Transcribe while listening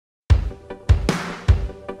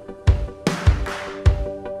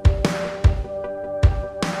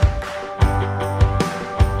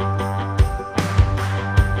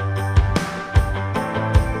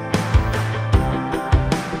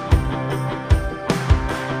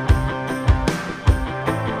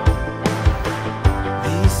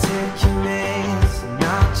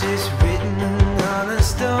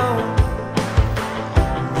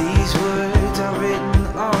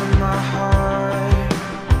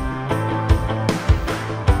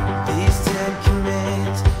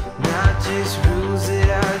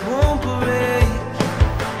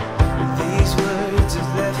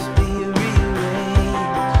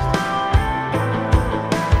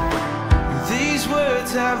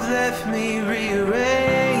words have left me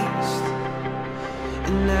rearranged,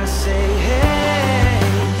 and I say, hey,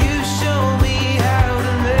 you show me how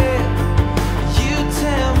to live. You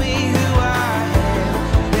tell me who I am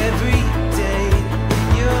every day in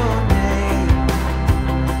your name.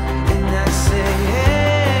 And I say,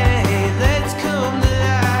 hey, let's come to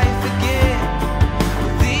life again.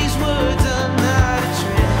 But these words are not a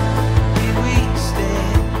trend. Here we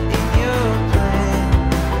stand in your plan.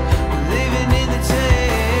 We're living in the tent.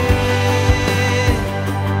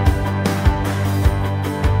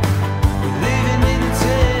 We're living in the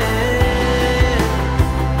tent.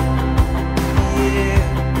 Yeah.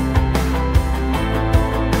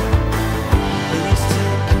 These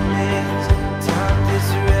 10 commands taught this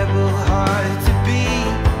rebel heart to be.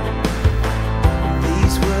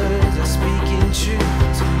 These words are speaking truth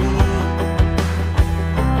to me.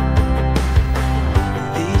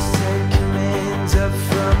 These 10 commands up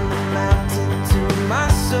from the mountain to my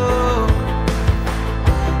soul.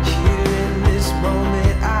 Here in this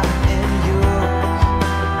moment I am yours.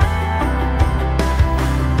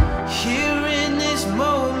 Here in this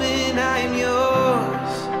moment I am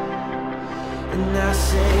yours. And I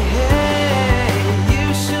say, hey, you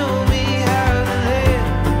show me how to live.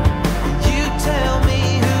 You tell me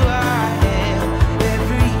who I am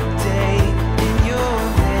every day in your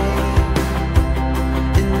name.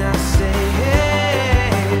 And I say, hey,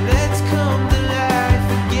 let's come to life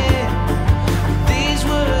again. But these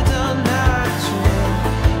words are not a trend.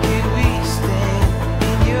 Here we stand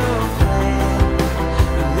in your plan.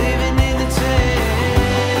 We're living in the tent.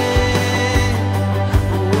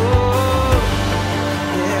 Whoa,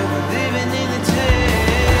 yeah, we're living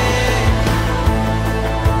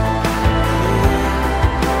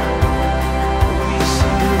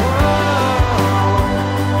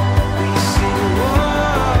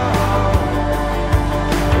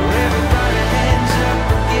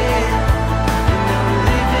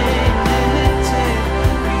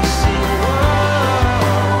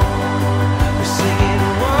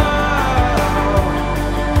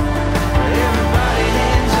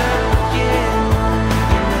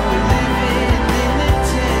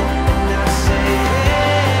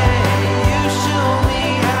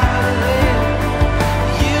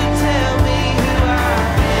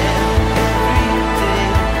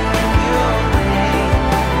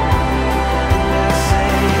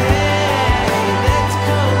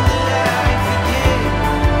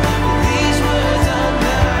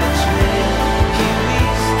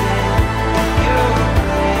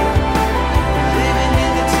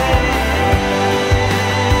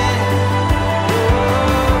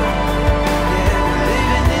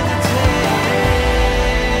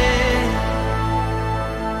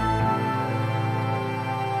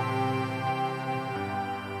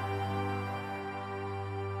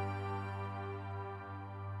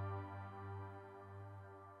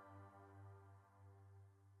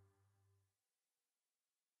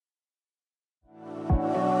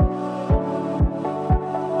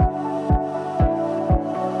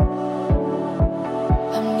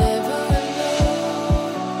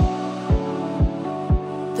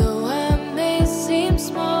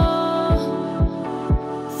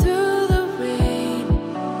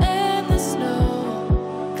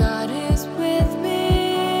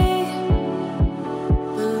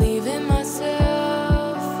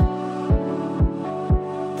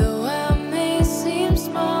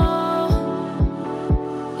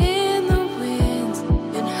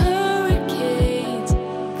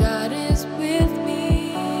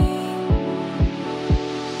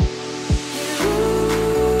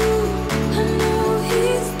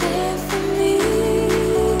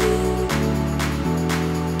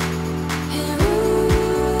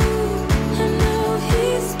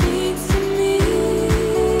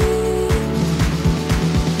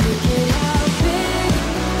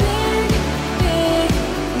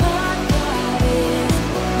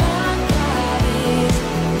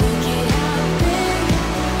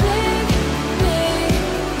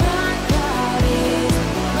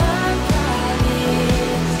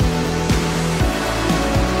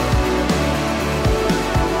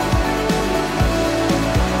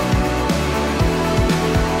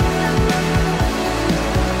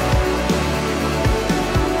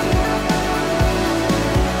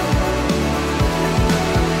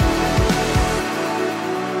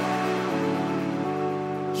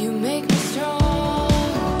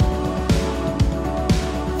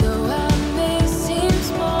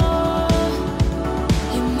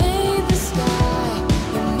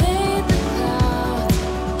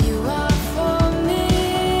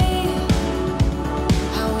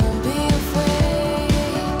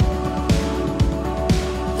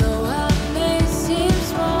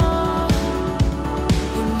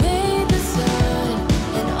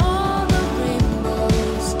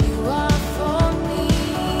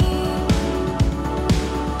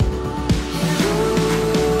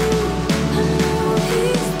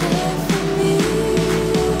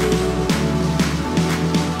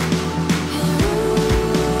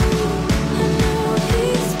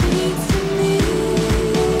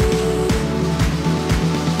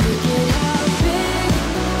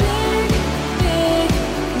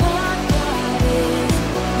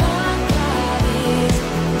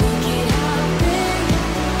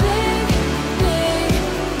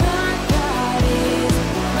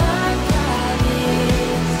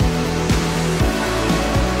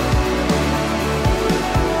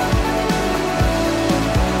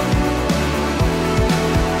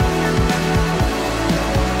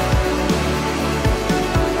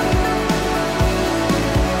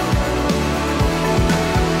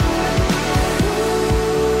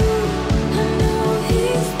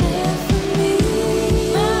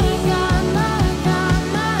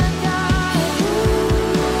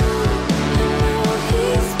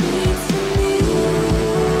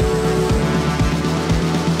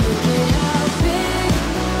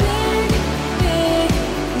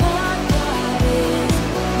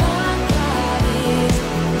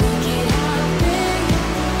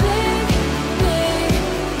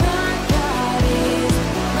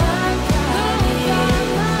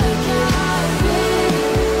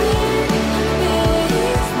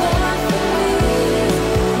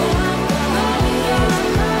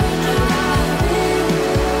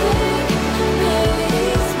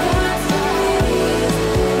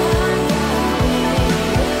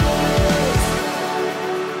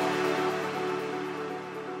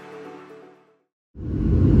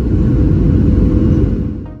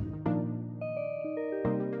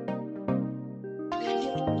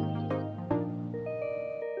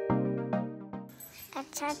I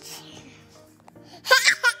touched him.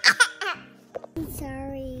 I'm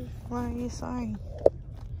sorry. Why are you sorry?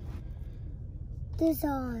 This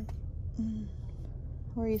on.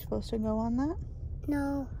 Were you supposed to go on that?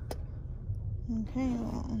 No. Okay,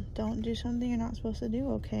 well, don't do something you're not supposed to do,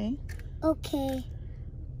 okay? Okay.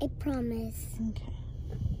 I promise. Okay.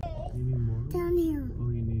 You need more? Down here. Oh,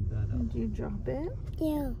 you need that up. Did you drop it?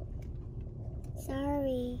 Yeah.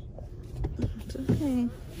 Sorry. It's okay.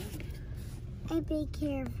 I'll be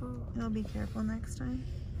careful. You'll be careful next time?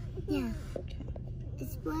 Yeah. Okay.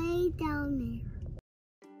 It's way down there.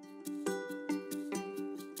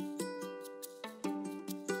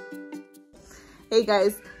 Hey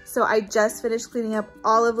guys, so I just finished cleaning up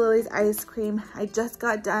all of Lily's ice cream. I just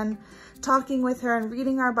got done talking with her and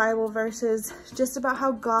reading our Bible verses just about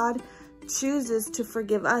how God chooses to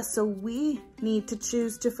forgive us. So we need to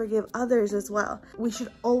choose to forgive others as well. We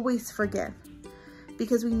should always forgive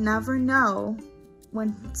because we never know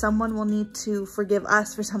when someone will need to forgive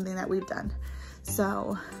us for something that we've done.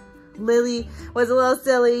 So Lily was a little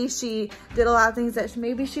silly. She did a lot of things that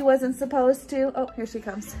maybe she wasn't supposed to. Oh, here she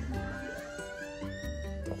comes.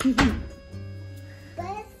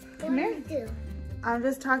 Come here. I'm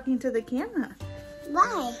just talking to the camera.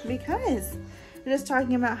 Why? Because we're just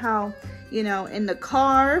talking about how, you know, in the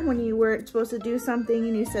car when you were supposed to do something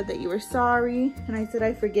and you said that you were sorry and I said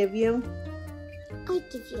I forgive you. I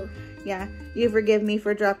give you. Yeah, you forgive me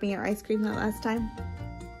for dropping your ice cream that last time?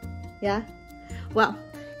 Yeah? Well,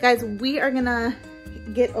 guys, we are gonna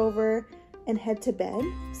get over and head to bed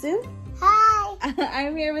soon. Hi.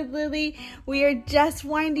 I'm here with Lily. We are just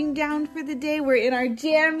winding down for the day. We're in our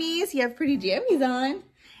jammies. You have pretty jammies on.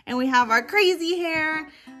 And we have our crazy hair.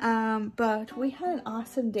 But we had an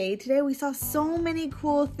awesome day today. We saw so many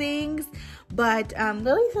cool things. But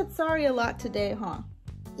Lily said sorry a lot today, huh?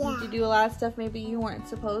 Yeah. Did you do a lot of stuff maybe you weren't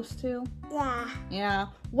supposed to? Yeah. Yeah.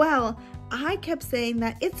 Well, I kept saying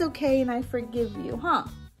that it's okay and I forgive you, huh?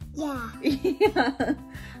 Yeah. Yeah.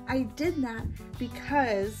 I did that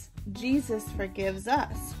because Jesus forgives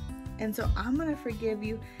us. And so I'm going to forgive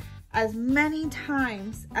you as many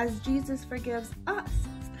times as Jesus forgives us.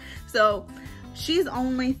 So she's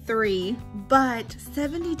only 3, but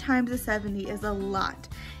 70 times 70 is a lot.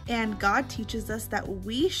 And God teaches us that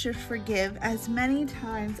we should forgive as many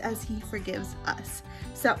times as he forgives us.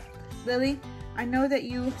 So Lily, I know that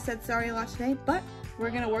you said sorry a lot today, but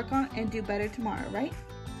we're going to work on it and do better tomorrow, right?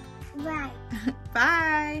 Right.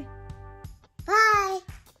 Bye. Bye.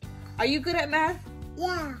 Are you good at math?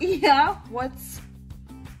 Yeah. Yeah. Can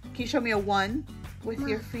you show me a 1 with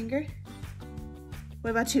your finger?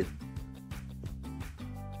 What about 2?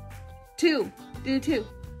 2. Do 2.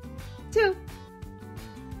 2.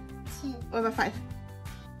 2. What about 5?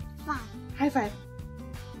 5. High five.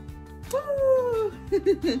 Woo!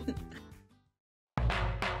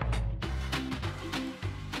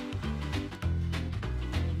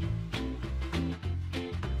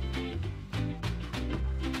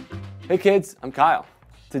 Hey kids, I'm Kyle.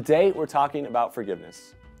 Today we're talking about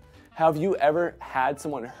forgiveness. Have you ever had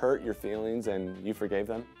someone hurt your feelings and you forgave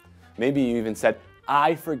them? Maybe you even said,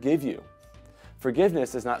 I forgive you.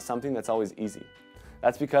 Forgiveness is not something that's always easy.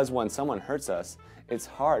 That's because when someone hurts us, it's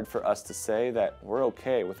hard for us to say that we're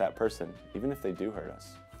okay with that person, even if they do hurt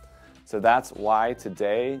us. So that's why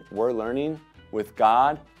today we're learning, with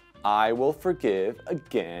God, I will forgive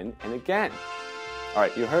again and again. All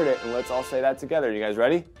right, you heard it, and let's all say that together. You guys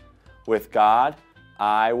ready? With God,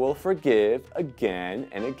 I will forgive again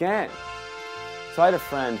and again. So I had a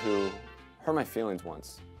friend who hurt my feelings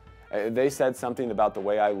once. They said something about the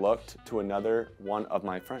way I looked to another one of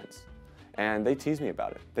my friends. And they teased me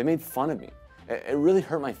about it. They made fun of me. It really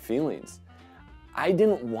hurt my feelings. I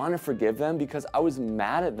didn't want to forgive them because I was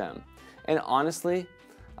mad at them. And honestly,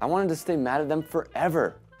 I wanted to stay mad at them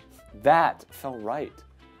forever. That felt right.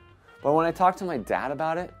 But when I talked to my dad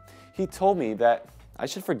about it, he told me that I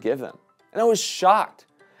should forgive them. And I was shocked.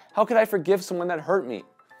 How could I forgive someone that hurt me?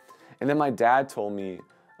 And then my dad told me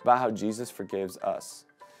about how Jesus forgives us.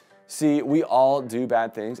 See, we all do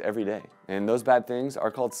bad things every day, and those bad things are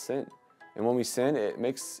called sin. And when we sin, it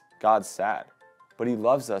makes God sad. But he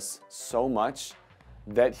loves us so much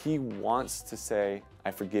that he wants to say,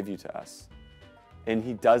 I forgive you to us. And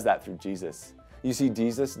he does that through Jesus. You see,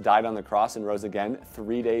 Jesus died on the cross and rose again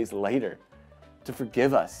 3 days later to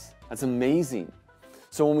forgive us. That's amazing.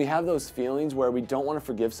 So when we have those feelings where we don't want to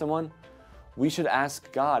forgive someone, we should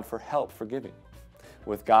ask God for help forgiving.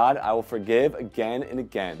 With God, I will forgive again and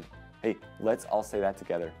again. Hey, let's all say that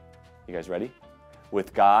together. You guys ready?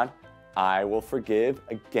 With God, I will forgive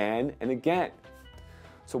again and again.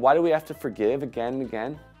 So why do we have to forgive again and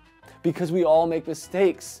again? Because we all make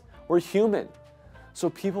mistakes. We're human. So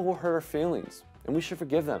people will hurt our feelings, and we should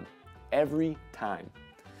forgive them every time.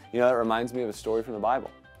 You know, that reminds me of a story from the Bible.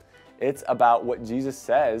 It's about what Jesus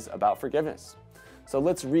says about forgiveness. So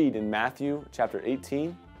let's read in Matthew chapter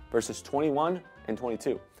 18, verses 21 and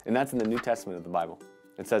 22. And that's in the New Testament of the Bible.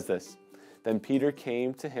 It says this, "Then Peter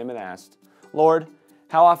came to him and asked, 'Lord,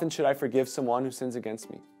 how often should I forgive someone who sins against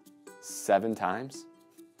me? 7 times?'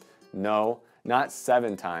 'No, not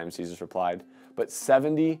 7 times,' Jesus replied, 'but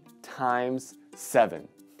 70 times 7.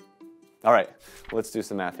 All right, let's do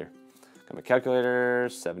some math here. Got my calculator,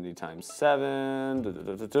 70 times 7.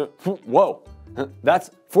 Whoa, that's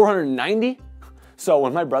 490? So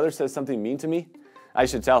when my brother says something mean to me, I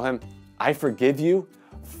should tell him, 'I forgive you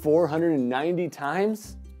 490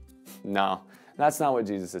 times? No, that's not what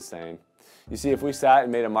Jesus is saying. You see, if we sat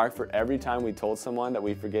and made a mark for every time we told someone that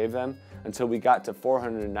we forgave them until we got to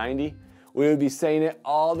 490, we would be saying it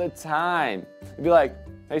all the time. It'd be like,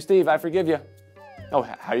 'Hey Steve, I forgive you.' 'Oh,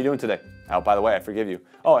 how are you doing today?' 'Oh, by the way, I forgive you.'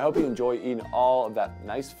 'Oh, I hope you enjoy eating all of that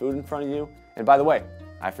nice food in front of you. And by the way,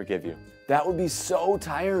 I forgive you.' That would be so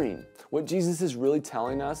tiring. What Jesus is really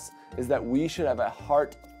telling us is that we should have a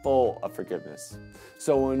heart full of forgiveness.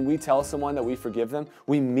 So when we tell someone that we forgive them,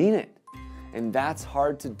 we mean it. And that's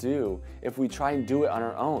hard to do if we try and do it on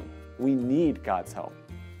our own. We need God's help.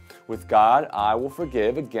 With God, I will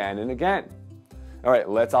forgive again and again. All right,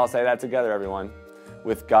 let's all say that together, everyone.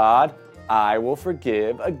 With God, I will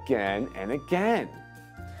forgive again and again.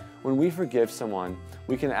 When we forgive someone,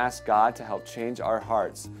 we can ask God to help change our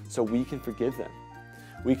hearts so we can forgive them.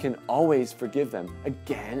 We can always forgive them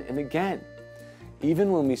again and again.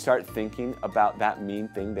 Even when we start thinking about that mean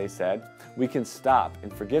thing they said, we can stop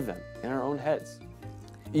and forgive them in our own heads.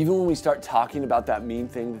 Even when we start talking about that mean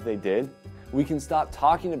thing that they did, we can stop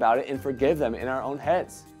talking about it and forgive them in our own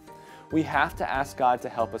heads. We have to ask God to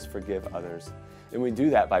help us forgive others, and we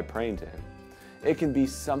do that by praying to Him. It can be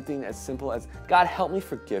something as simple as, "God, help me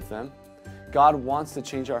forgive them." God wants to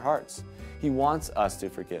change our hearts. He wants us to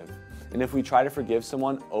forgive. And if we try to forgive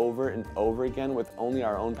someone over and over again with only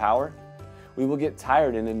our own power, we will get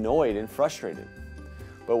tired and annoyed and frustrated.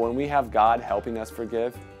 But when we have God helping us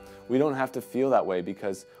forgive, we don't have to feel that way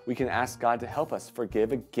because we can ask God to help us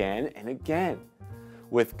forgive again and again.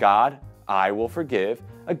 With God, I will forgive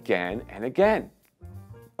again and again.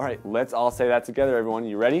 All right, let's all say that together, everyone.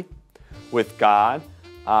 You ready? With God,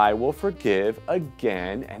 I will forgive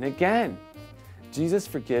again and again. Jesus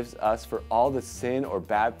forgives us for all the sin or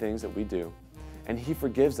bad things that we do, and He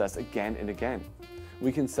forgives us again and again.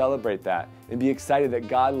 We can celebrate that and be excited that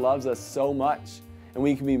God loves us so much, and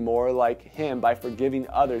we can be more like Him by forgiving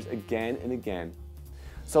others again and again.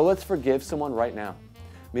 So let's forgive someone right now.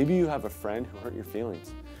 Maybe you have a friend who hurt your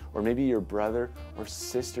feelings, or maybe your brother or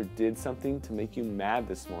sister did something to make you mad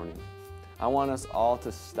this morning. I want us all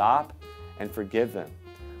to stop and forgive them.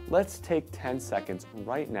 Let's take 10 seconds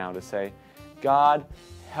right now to say, "God,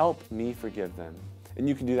 help me forgive them." And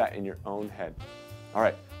you can do that in your own head. All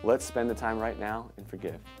right, let's spend the time right now and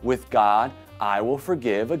forgive. With God, I will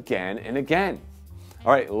forgive again and again.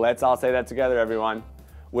 All right, let's all say that together, everyone.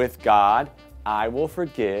 With God, I will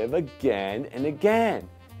forgive again and again.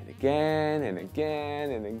 And again and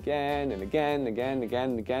again and again and again and again and again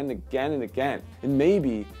and again and again and again. And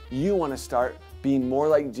maybe you want to start being more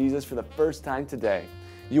like Jesus for the first time today.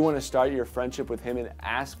 You want to start your friendship with Him and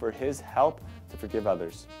ask for His help to forgive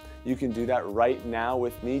others. You can do that right now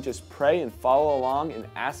with me. Just pray and follow along and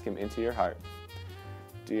ask Him into your heart.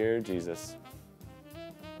 Dear Jesus,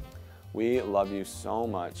 we love You so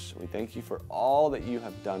much. We thank You for all that You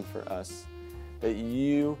have done for us, that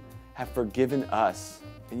You have forgiven us,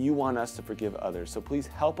 and You want us to forgive others. So please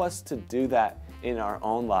help us to do that in our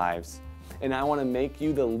own lives. And I want to make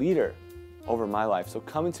You the leader over my life. So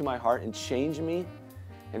come into my heart and change me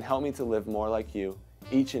and help me to live more like You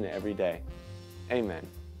each and every day. Amen.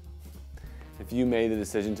 If you made the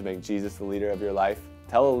decision to make Jesus the leader of your life,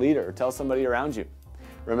 tell a leader or tell somebody around you.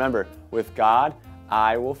 Remember, with God,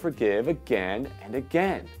 I will forgive again and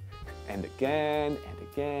again, and again and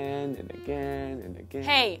again and again and again.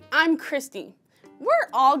 Hey, I'm Christy. We're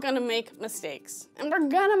all gonna make mistakes, and we're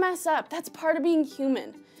gonna mess up. That's part of being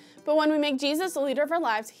human. But when we make Jesus the leader of our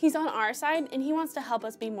lives, He's on our side, and He wants to help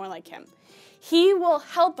us be more like Him. He will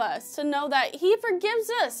help us to know that He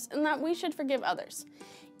forgives us and that we should forgive others.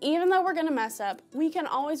 Even though we're gonna mess up, we can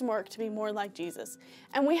always work to be more like Jesus.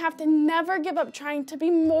 And we have to never give up trying to be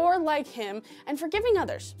more like Him and forgiving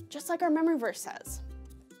others, just like our memory verse says.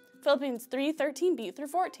 Philippians 3:13b through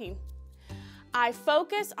 14. I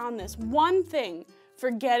focus on this one thing,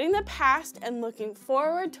 forgetting the past and looking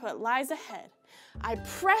forward to what lies ahead. I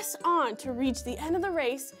press on to reach the end of the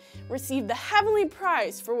race, receive the heavenly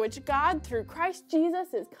prize for which God, through Christ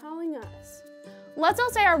Jesus, is calling us. Let's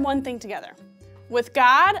all say our one thing together. With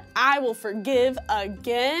God, I will forgive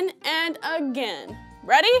again and again.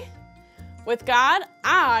 Ready? With God,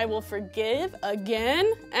 I will forgive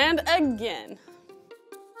again and again.